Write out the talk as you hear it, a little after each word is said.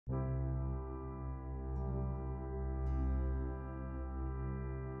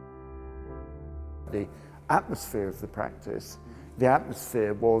about the atmosphere of the practice, the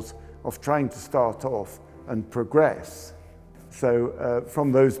atmosphere was of trying to start off and progress. So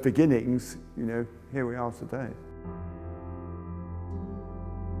from those beginnings, you know, here we are today.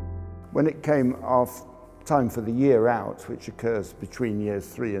 When it came time for the year out, which occurs between years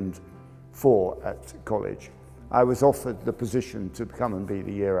 3 and 4 at college, I was offered the position to come and be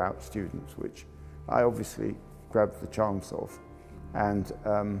the year out student, which I obviously grabbed the chance of. And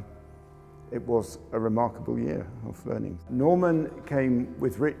it was a remarkable year of learning. Norman came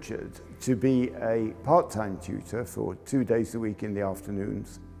with Richard to be a part-time tutor for 2 days a week in the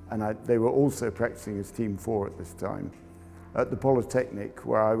afternoons, and they were also practicing as Team 4 at this time at the Polytechnic,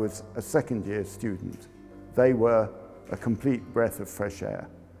 where I was a second-year student. They were a complete breath of fresh air.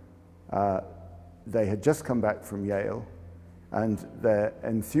 They had just come back from Yale, and their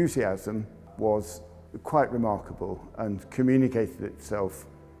enthusiasm was quite remarkable and communicated itself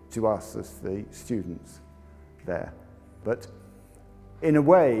to us as the students there. But in a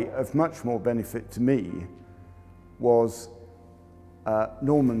way of much more benefit to me was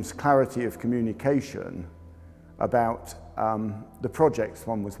Norman's clarity of communication about the projects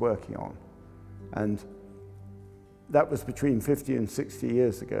one was working on. And that was between 50 and 60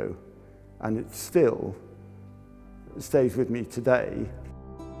 years ago, and it still stays with me today.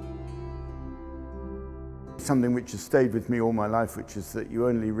 Something which has stayed with me all my life, which is that you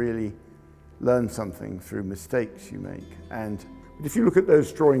only really learn something through mistakes you make. And if you look at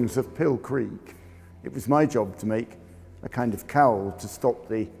those drawings of Pill Creek, it was my job to make a kind of cowl to stop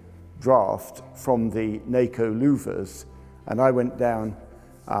the draft from the NACO louvers, and I went down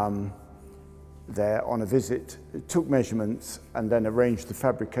there on a visit, took measurements, and then arranged the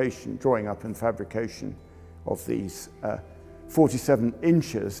fabrication, drawing up and fabrication of these 47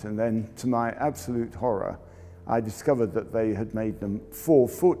 inches, and then to my absolute horror, I discovered that they had made them 4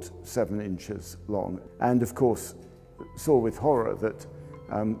 foot 7 inches long, and of course saw with horror that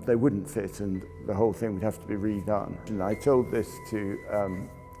they wouldn't fit and the whole thing would have to be redone. And I told this to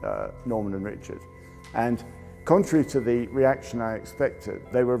Norman and Richard, and contrary to the reaction I expected,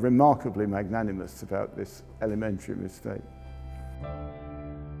 they were remarkably magnanimous about this elementary mistake.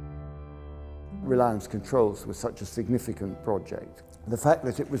 Reliance Controls was such a significant project. The fact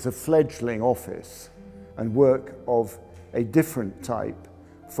that it was a fledgling office and work of a different type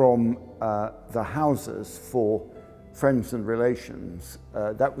from the houses for friends and relations,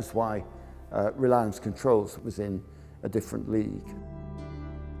 that was why Reliance Controls was in a different league.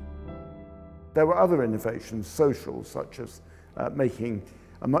 There were other innovations, social, such as making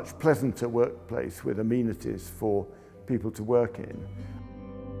a much pleasanter workplace with amenities for people to work in.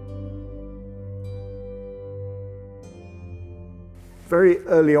 Very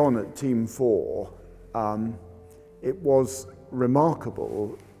early on at Team 4, it was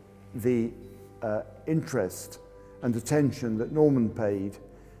remarkable the interest and attention that Norman paid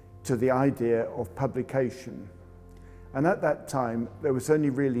to the idea of publication. And at that time, there was only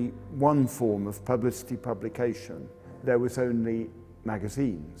really one form of publicity publication. There was only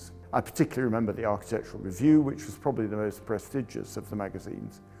magazines. I particularly remember the Architectural Review, which was probably the most prestigious of the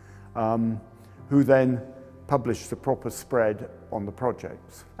magazines, who then published a proper spread on the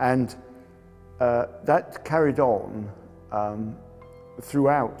projects. And that carried on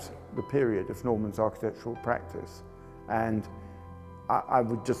throughout the period of Norman's architectural practice, and I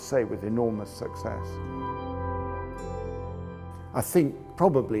would just say with enormous success. I think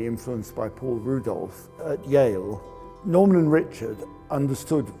probably influenced by Paul Rudolph at Yale, Norman and Richard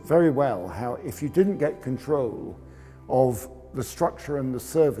understood very well how if you didn't get control of the structure and the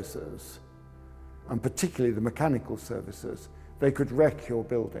services, and particularly the mechanical services, they could wreck your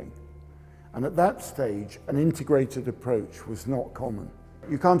building. And at that stage, an integrated approach was not common.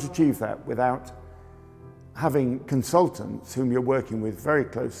 You can't achieve that without having consultants whom you're working with very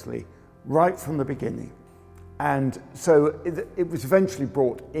closely right from the beginning. And so it was eventually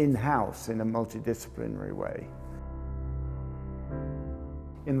brought in-house in a multidisciplinary way.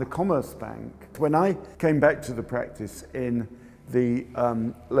 In the Commerce Bank, when I came back to the practice in the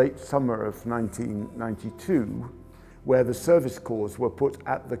late summer of 1992, where the service cores were put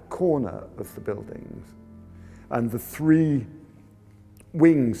at the corner of the buildings, and the 3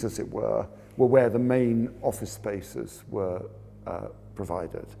 wings, as it were where the main office spaces were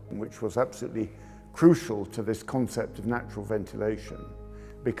provided, which was absolutely crucial to this concept of natural ventilation,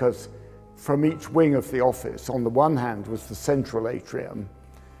 because from each wing of the office, on the one hand was the central atrium,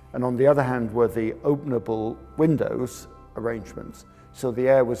 and on the other hand were the openable windows arrangements, so the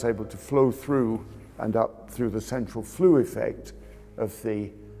air was able to flow through and up through the central flue effect of the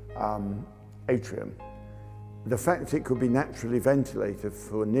atrium. The fact that it could be naturally ventilated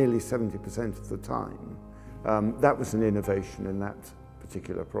for nearly 70% of the time, that was an innovation in that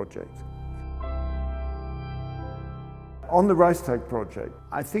particular project. On the Reichstag project,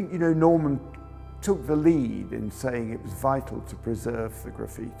 I think, Norman took the lead in saying it was vital to preserve the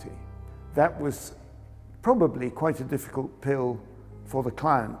graffiti. That was probably quite a difficult pill for the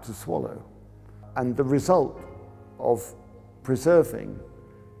client to swallow. And the result of preserving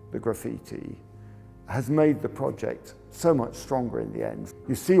the graffiti has made the project so much stronger in the end.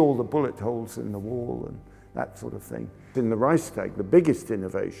 You see all the bullet holes in the wall and that sort of thing. In the Reichstag, the biggest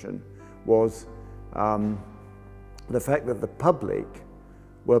innovation was the fact that the public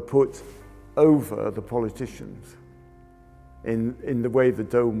were put over the politicians in the way the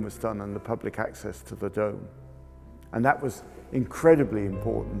dome was done and the public access to the dome. And that was incredibly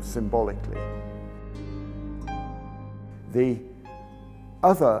important symbolically. The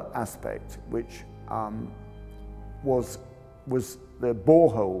other aspect, which was the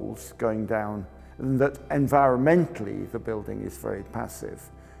boreholes going down, and that environmentally the building is very passive.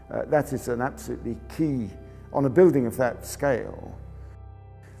 That is an absolutely key, on a building of that scale.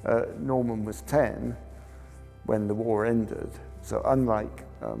 Norman was 10 when the war ended, so unlike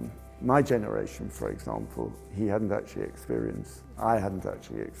my generation, for example, I hadn't actually experienced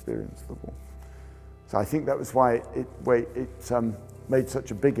the war. So I think that was why it made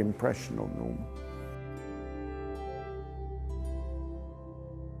such a big impression on Norman.